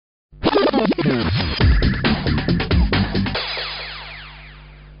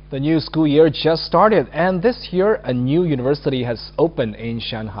The new school year just started, and this year a new university has opened in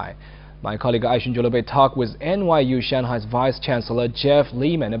Shanghai. My colleague Aixinjueluo Bei talked with NYU Shanghai's Vice Chancellor Jeff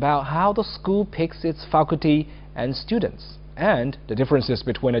Lehman about how the school picks its faculty and students, and the differences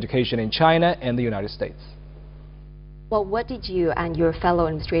between education in China and the United States. Well, what did you and your fellow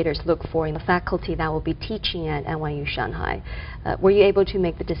administrators look for in the faculty that will be teaching at NYU Shanghai? Were you able to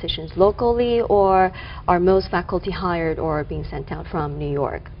make the decisions locally, or are most faculty hired or being sent out from New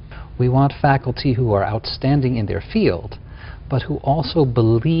York? We want faculty who are outstanding in their field, but who also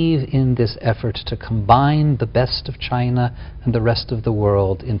believe in this effort to combine the best of China and the rest of the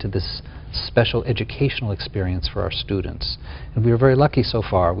world into this special educational experience for our students. And we are very lucky so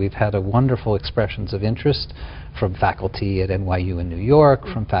far. We've had wonderful expressions of interest from faculty at NYU in New York,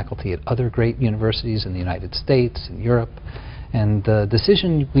 from faculty at other great universities in the United States and Europe. And the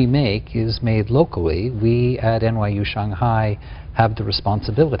decision we make is made locally. We at NYU Shanghai have the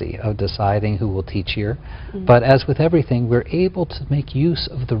responsibility of deciding who will teach here. But as with everything, we're able to make use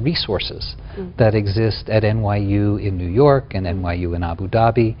of the resources that exist at NYU in New York and NYU in Abu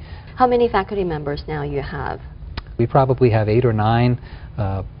Dhabi. How many faculty members now you have? We probably have 8 or 9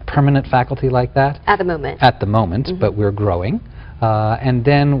 permanent faculty like that. At the moment? At the moment, but we're growing. And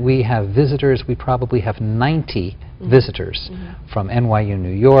then we have visitors. We probably have 90 visitors from NYU New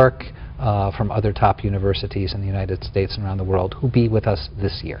York, from other top universities in the United States and around the world who be with us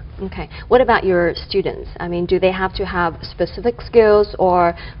this year. Okay. What about your students? I mean, do they have to have specific skills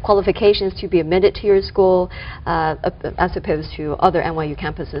or qualifications to be admitted to your school as opposed to other NYU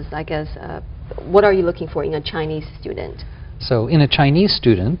campuses, I guess? What are you looking for in a Chinese student? So in a Chinese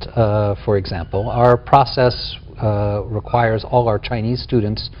student, for example, our process requires all our Chinese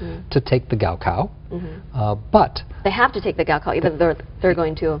students to take the Gaokao, but they have to take the Gaokao even though they're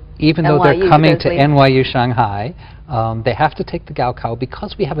going to even NYU, though they're coming to NYU Shanghai, they have to take the Gaokao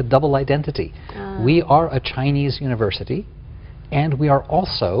because we have a double identity. We are a Chinese university, and we are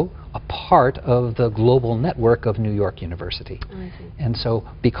also a part of the global network of New York University. And so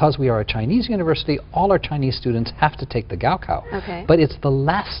because we are a Chinese university, all our Chinese students have to take the Gaokao. Okay. But it's the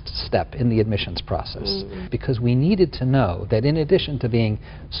last step in the admissions process, because we needed to know that in addition to being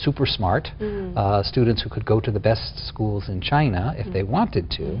super smart, students who could go to the best schools in China if they wanted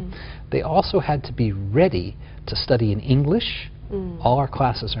to, they also had to be ready to study in English. All our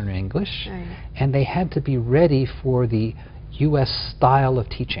classes are in English. And they had to be ready for the U.S. style of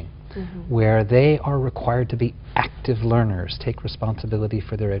teaching, where they are required to be active learners, take responsibility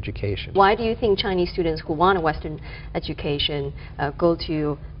for their education. Why do you think Chinese students who want a Western education go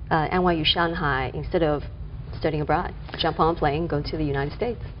to NYU Shanghai instead of studying abroad, jump on a plane, go to the United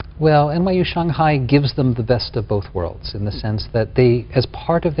States? Well, NYU Shanghai gives them the best of both worlds in the sense that they, as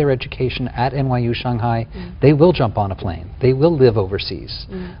part of their education at NYU Shanghai, they will jump on a plane. They will live overseas.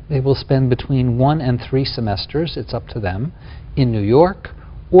 They will spend between 1 and 3 semesters, it's up to them, in New York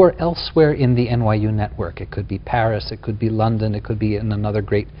or elsewhere in the NYU network. It could be Paris, it could be London, it could be in another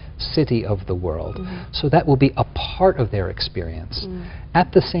great city of the world. So that will be a part of their experience.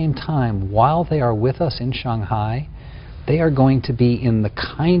 At the same time, while they are with us in Shanghai, they are going to be in the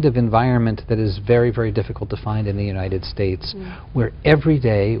kind of environment that is very, very difficult to find in the United States, where every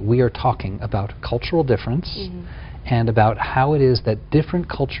day we are talking about cultural difference and about how it is that different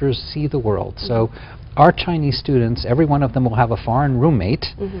cultures see the world. So our Chinese students, every one of them will have a foreign roommate,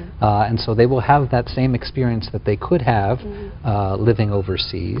 and so they will have that same experience that they could have living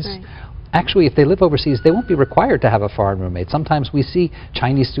overseas. Actually, if they live overseas, they won't be required to have a foreign roommate. Sometimes we see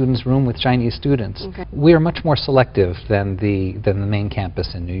Chinese students room with Chinese students. We are much more selective than the main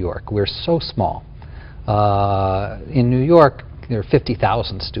campus in New York. We're so small. In New York, there are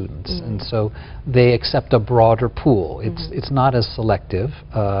 50,000 students, and so they accept a broader pool. It's not as selective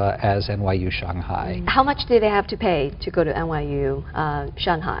as NYU Shanghai. How much do they have to pay to go to NYU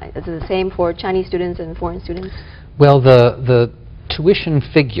Shanghai? Is it the same for Chinese students and foreign students? Well, the tuition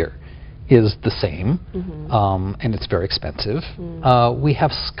figure is the same, and it's very expensive. We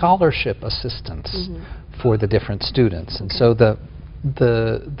have scholarship assistance for the different students, and so the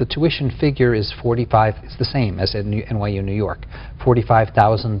tuition figure is it's the same as at NYU New York,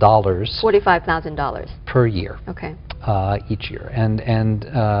 $45,000. $45,000 per year. Okay. Each year, and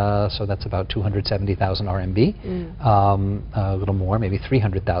so that's about 270,000 RMB, a little more, maybe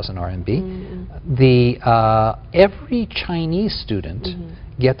 300,000 RMB. Every Chinese student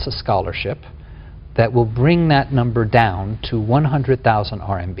gets a scholarship, that will bring that number down to 100,000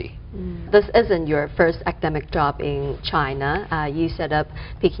 RMB. This isn't your first academic job in China. You set up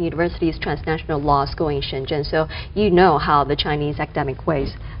Peking University's transnational law school in Shenzhen, so you know how the Chinese academic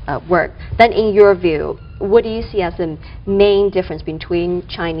ways work. Then in your view, what do you see as the main difference between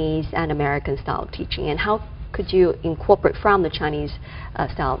Chinese and American style of teaching, and how could you incorporate from the Chinese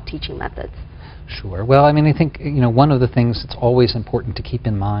style of teaching methods? Sure. Well, I mean, I think, one of the things that's always important to keep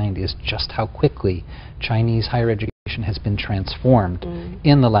in mind is just how quickly Chinese higher education has been transformed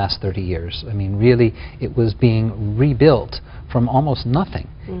in the last 30 years. I mean, really, it was being rebuilt from almost nothing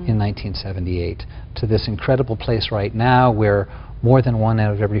in 1978 to this incredible place right now where more than 1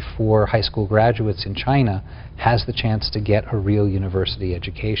 out of every 4 high school graduates in China has the chance to get a real university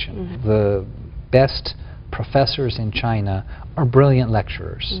education. The best professors in China are brilliant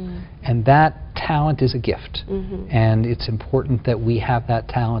lecturers, and that talent is a gift, and it's important that we have that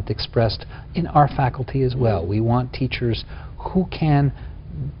talent expressed in our faculty as well. We want teachers who can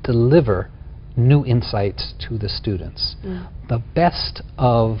deliver new insights to the students. The best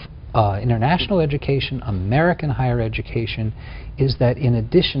of international education, American higher education, is that in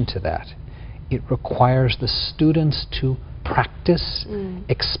addition to that, it requires the students to practice,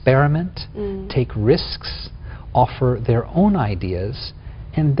 experiment, take risks, offer their own ideas,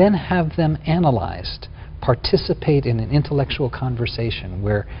 and then have them analyzed, participate in an intellectual conversation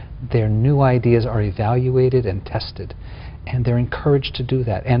where their new ideas are evaluated and tested. And they're encouraged to do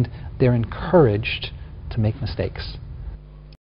that, and they're encouraged to make mistakes.